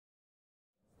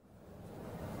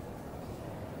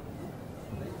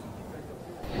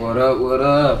What up, what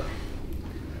up?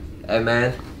 Hey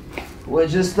man, we're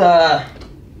just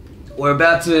we're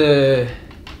about to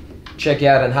check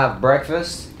out and have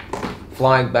breakfast.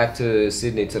 Flying back to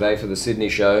Sydney today for the Sydney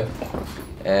show,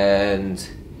 and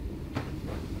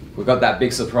we got that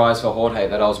big surprise for Jorge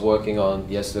that I was working on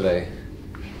yesterday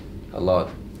a lot.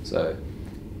 So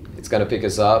it's gonna pick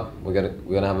us up. We're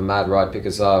gonna have a mad ride, pick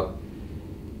us up,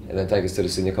 and then take us to the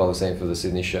Sydney Coliseum for the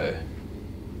Sydney show.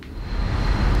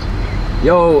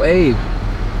 Yo, Abe,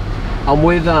 I'm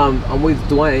with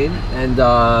Dwayne and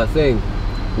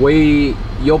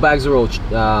your bags are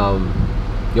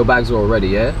all ready,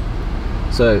 yeah?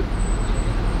 So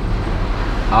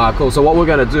cool. So what we're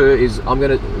gonna do is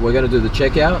we're gonna do the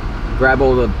checkout, grab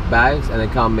all the bags, and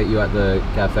then come meet you at the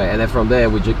cafe, and then from there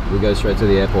we go straight to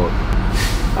the airport.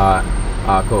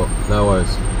 Alright, cool. No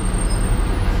worries.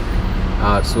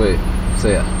 Alright, sweet.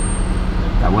 See ya.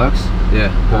 That works? Yeah,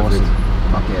 perfect. Awesome.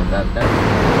 Fuck yeah, that.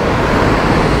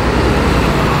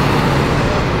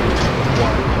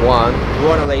 One. We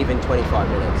want to leave in 25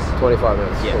 minutes. 25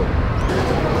 minutes. Yeah. Cool.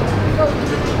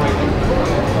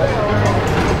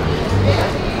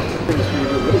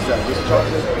 What is that? Just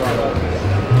chocolate?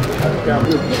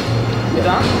 You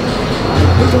done?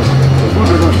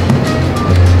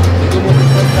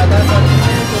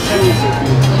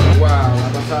 Wow, la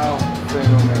pasado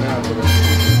fenomenal, bro.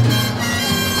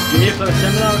 You here for a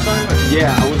seminar or something?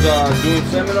 Yeah, I was doing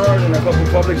seminars and a couple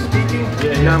public speaking.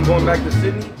 Yeah. Now I'm going back to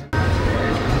Sydney.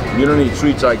 You don't need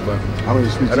sweets, Ike, but I don't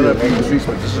need sweets. I don't have any sweets,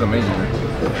 but this is amazing, man.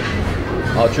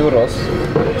 Oh, churros.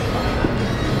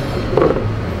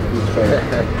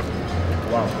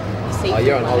 Wow. Oh,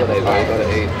 you're on holiday, bro. You gotta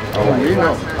eat. Oh, you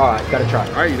know. Alright, gotta try.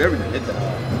 I eat everything.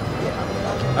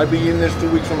 I'd be in this 2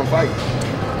 weeks from a fight.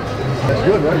 That's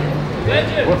good, right?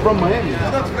 We're from Miami.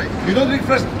 That's right. You don't drink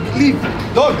fresh. Leave.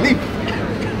 Dog, leave.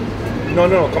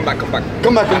 No, come back. Come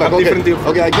back. Have Okay. different deal.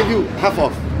 Okay, I give you half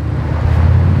off.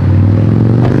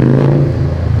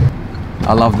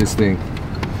 I love this thing.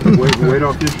 Wait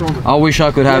off your shoulder. I wish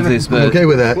I could have this, but I'm okay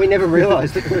with that. We never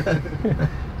realised it.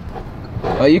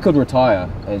 oh, you could retire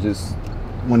and just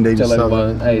One day, tell just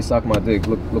everyone, "Hey, suck my dick.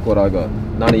 Look what I got."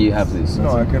 None of you have this.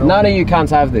 No, I can. None of you can't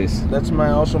have this. That's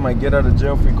also my get out of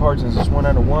jail free card since it's 1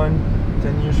 out of 1.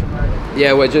 10 years from now.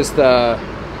 Yeah, we're just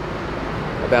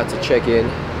about to check in.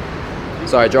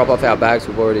 Sorry, drop off our bags.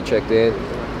 We've already checked in,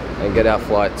 and get our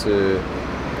flight to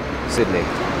Sydney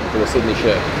for the Sydney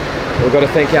show. We've got to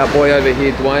thank our boy over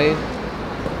here, Dwayne.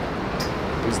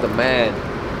 He's the man.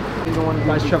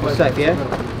 Nice travel safe, yeah?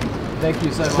 Thank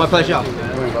you so much. My pleasure. My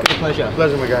pleasure.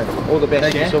 Pleasure, my guy. All the best,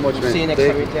 Thank yeah? you so much, man. See you next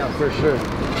time in town. For sure.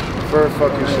 For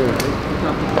fucking sure.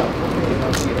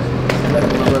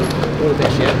 All the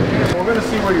best, yeah? We're gonna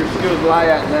see where your skills lie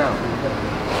at now.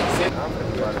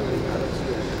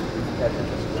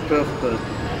 Perfect.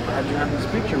 How'd you have this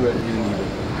picture ready? You didn't even.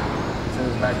 It's in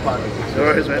his back pocket.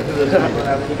 Alright, man.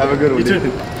 Have a good one. You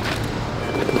too.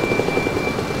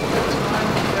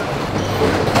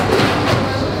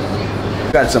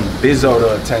 Got some bizzo to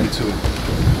attend to.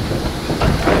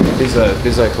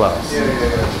 Bizzo class. Yeah.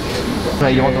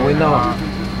 Hey, you want the window?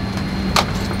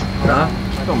 Nah?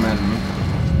 It don't matter to me.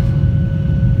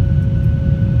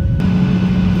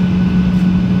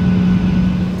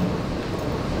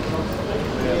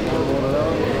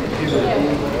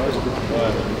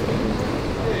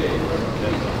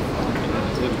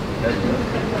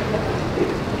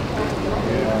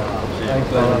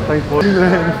 Thanks for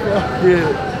man.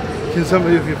 Yeah. Can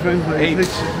somebody of your friends make a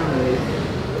picture for me?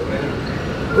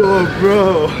 Oh,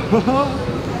 bro.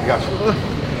 I got you.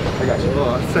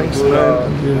 Oh, thanks, man.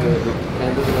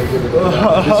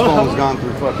 This phone's gone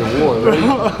through fucking war. Right?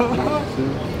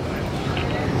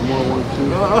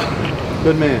 1, 2.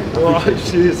 Good man. Oh,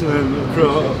 cheers, man, bro.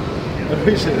 I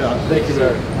appreciate that. Thank you,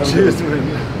 man. Cheers, man.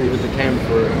 With the camera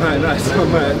for it. Right, nice, oh,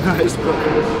 man. Nice, bro.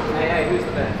 Hey, who's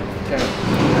the man? Camera.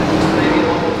 Maybe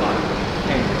one more time.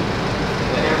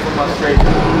 From Australia.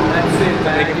 That's it,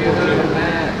 man. You're the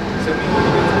man. So we want to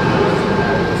go to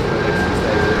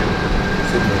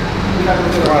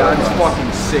Wow, that's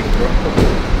fucking sick, bro.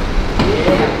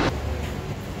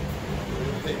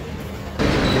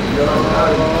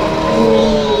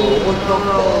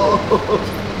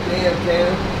 Damn,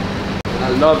 Cam. I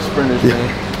love sprinters, man.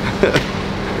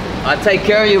 I take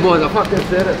care of you boys. I fucking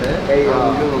said it, man. Hey,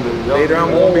 later on,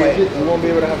 we won't be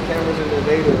able to have cameras in there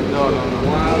later. No.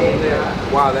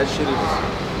 Wow, that shit is.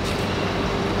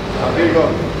 Here you go.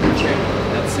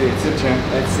 That's it. Sit, champ.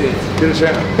 That's it. Get a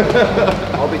champ.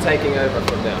 I'll be taking over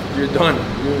from now. You're done.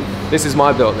 This is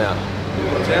my belt now.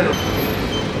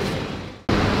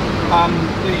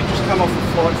 You just come off a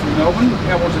flight from Melbourne.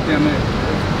 How was it down there?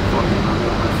 fucking my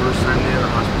first time there, the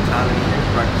hospitality,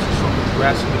 practicing so much. You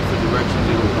asking me for directions,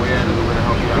 they go where, and they're gonna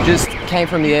help you out. We just came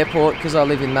from the airport because I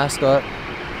live in Mascot.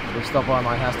 We stopped by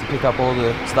my house to pick up all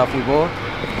the stuff we bought.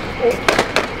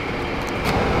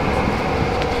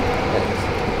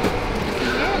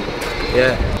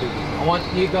 Yeah. I want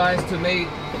you guys to meet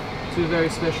two very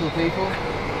special people.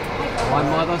 My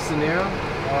mother, Samira.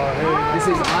 This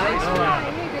is Alex.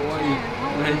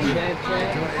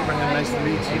 Nice to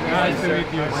meet you. Nice to meet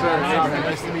you, sir.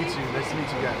 Nice to meet you. Nice to meet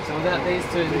you guys. So without these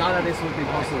two, none of this would be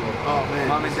possible. Oh man.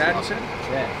 Mom and dad, you said?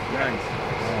 Yeah. Nice.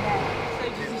 Say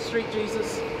Jesus, Street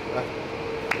Jesus.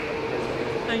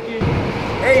 Thank you.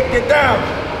 Hey, get down!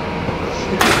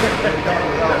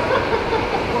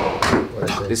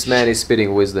 This man is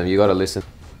spitting wisdom. You gotta listen.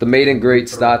 The meet and greet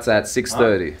starts at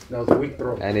 6:30. That was a weak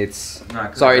throw. And it's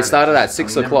sorry, it started at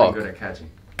 6 o'clock. Good at catching.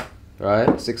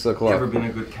 Right? 6 o'clock. Never been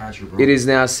a good catcher, bro. It is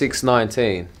now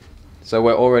 6:19. So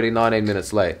we're already 19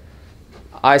 minutes late.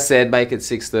 I said make it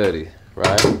 6:30,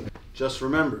 right? Just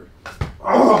remember,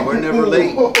 we're never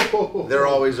late. They're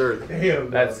always early. Damn.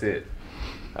 That's it.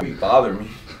 You bother me.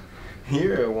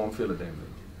 Here, I won't feel a damn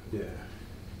thing. Yeah.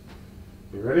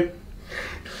 You ready?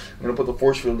 I'm gonna put the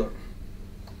force field up.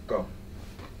 Go.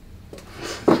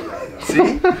 See?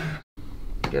 You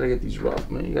gotta get these rough,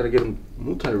 man. You gotta get them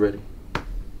multi-ready.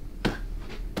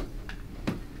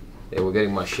 Yeah, we're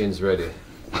getting my shins ready.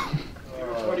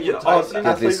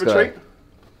 At this guy.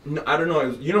 No, I don't know.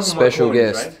 You know who Special Mark Cohen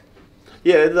is, guest. right?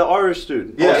 Yeah, the Irish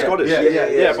dude. Yeah, Scottish.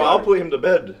 yeah, but I'll put him to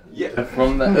bed. Yeah.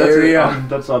 From the That's area.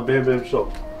 That's our Bam Bam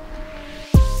shop.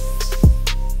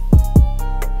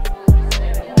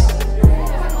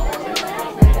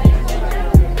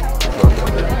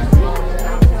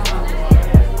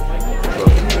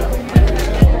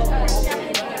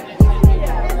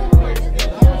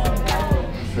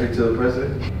 Straight to the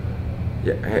president.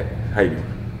 Yeah. Hey, how you doing?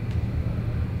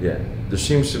 Yeah. There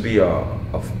seems to be a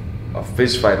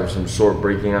fist fight of some sort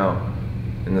breaking out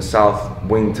in the South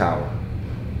Wing Tower.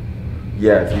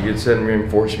 Yeah, if you could send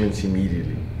reinforcements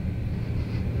immediately.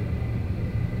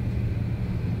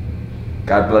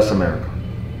 God bless America.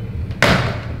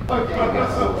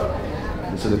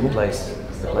 This is the Place.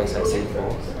 It's the place I see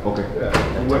for. Okay.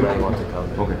 And I want to come.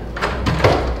 Okay.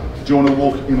 Do you want to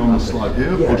walk in on the slide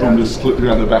here, or do you want me to split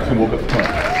around the back and walk at the front?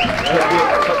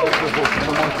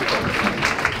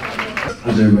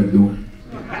 How's everybody doing?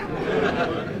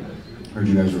 Heard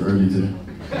you guys were early today.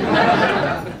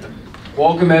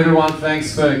 Welcome everyone,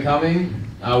 thanks for coming.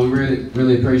 We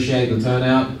really appreciate the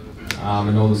turnout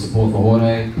and all the support for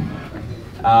Jorge.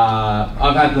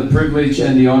 I've had the privilege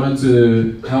and the honor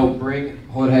to help bring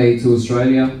Jorge to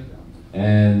Australia,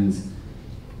 and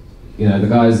you know, the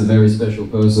guy is a very special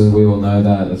person, we all know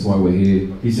that, that's why we're here.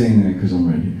 He's saying that because I'm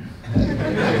right here.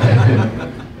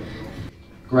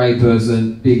 Great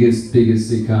person, biggest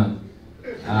sick cunt.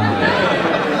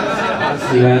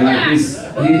 Yeah,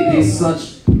 like he's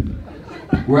such.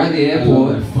 We're at the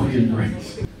airport. Fucking right.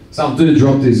 Some dude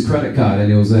dropped his credit card,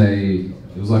 and it was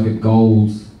like a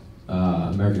gold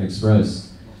American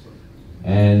Express.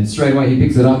 And straight away he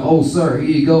picks it up. Oh, sir,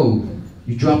 here you go.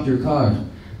 You dropped your card.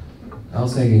 I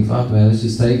was thinking, fuck, man, let's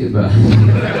just take it, bro.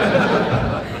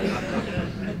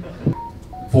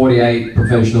 48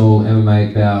 professional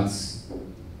MMA bouts.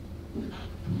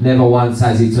 Never once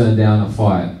has he turned down a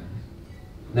fight.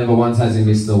 Never once has he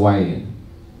missed a weigh-in.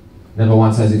 Never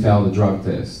once has he failed a drug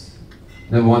test.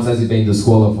 Never once has he been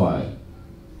disqualified.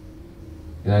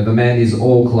 You know, the man is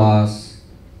all class,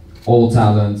 all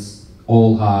talents,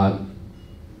 all heart,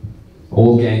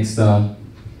 all gangster.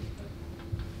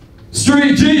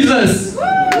 Street Jesus!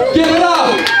 Give it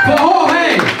up for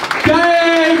Jorge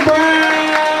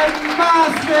Gamebred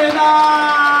Masvidal!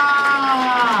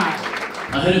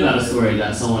 I heard about a story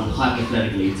that someone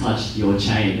hypothetically touched your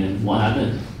chain, and what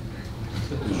happened?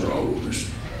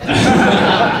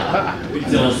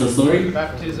 Tell us the story.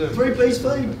 Baptism. 3 piece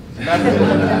food.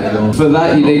 For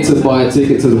that, you need to buy a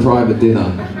ticket to the private dinner.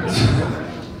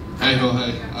 Hey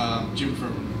Jorge, Jim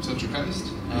from Central Coast.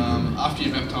 After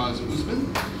you're baptised at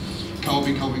Lisbon,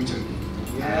 Colby Covington.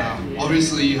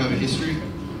 Obviously you have a history,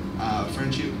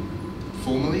 friendship,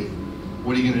 formally.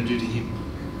 What are you going to do to him?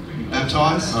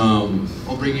 Baptise?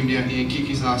 Or bring him down here and kick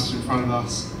his ass in front of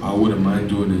us? I wouldn't mind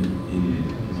doing it in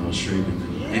Australia.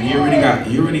 And he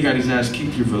already got his ass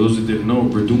kicked here. For those that didn't know,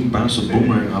 Verdun bounced a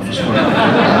boomerang off his front.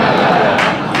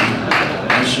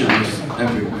 That shit was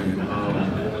epic, man.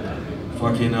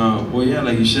 Well, yeah,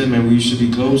 like you said, man, we used to be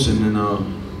close, and then,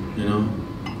 you know,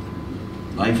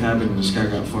 life happened. This guy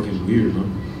got fucking weird, bro.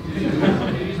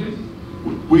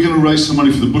 we're going to raise some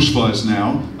money for the bushfires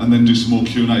now, and then do some more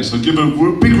Q&A. So give a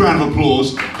big round of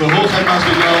applause for Jorge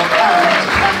Masvidal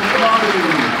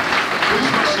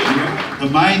and The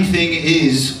main thing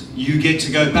is you get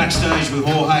to go backstage with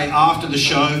Jorge after the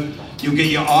show. You'll get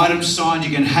your items signed.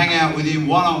 You can hang out with him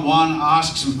one-on-one,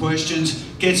 ask some questions,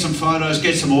 get some photos,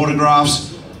 get some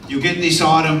autographs. You'll get this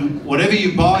item, whatever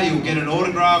you buy, you'll get an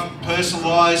autograph,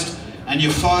 personalised, and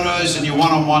your photos and your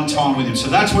one-on-one time with him. So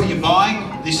that's what you're buying.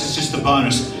 This is just a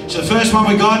bonus. So the first one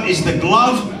we got is the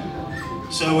glove.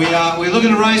 So we're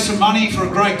looking to raise some money for a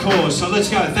great cause. So let's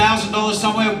go, $1,000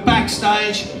 somewhere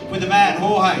backstage with the man,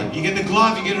 Jorge. You get the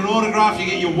glove, you get an autograph, you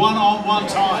get your one-on-one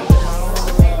time.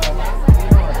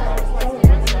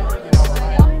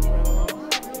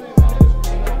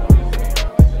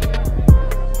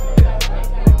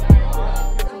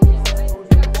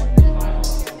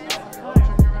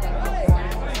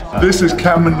 This is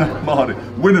Cameron Nadi,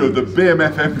 winner of the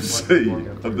BMF MC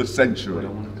of the century.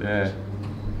 Yeah.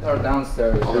 They're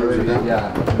downstairs.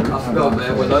 Yeah. I forgot,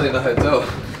 man. We're not in the hotel.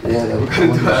 Yeah, we're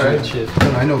gonna do our own shit.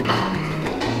 I know.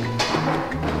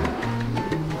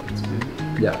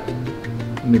 Yeah.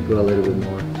 Let me put a little bit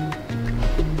more.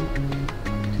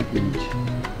 To each.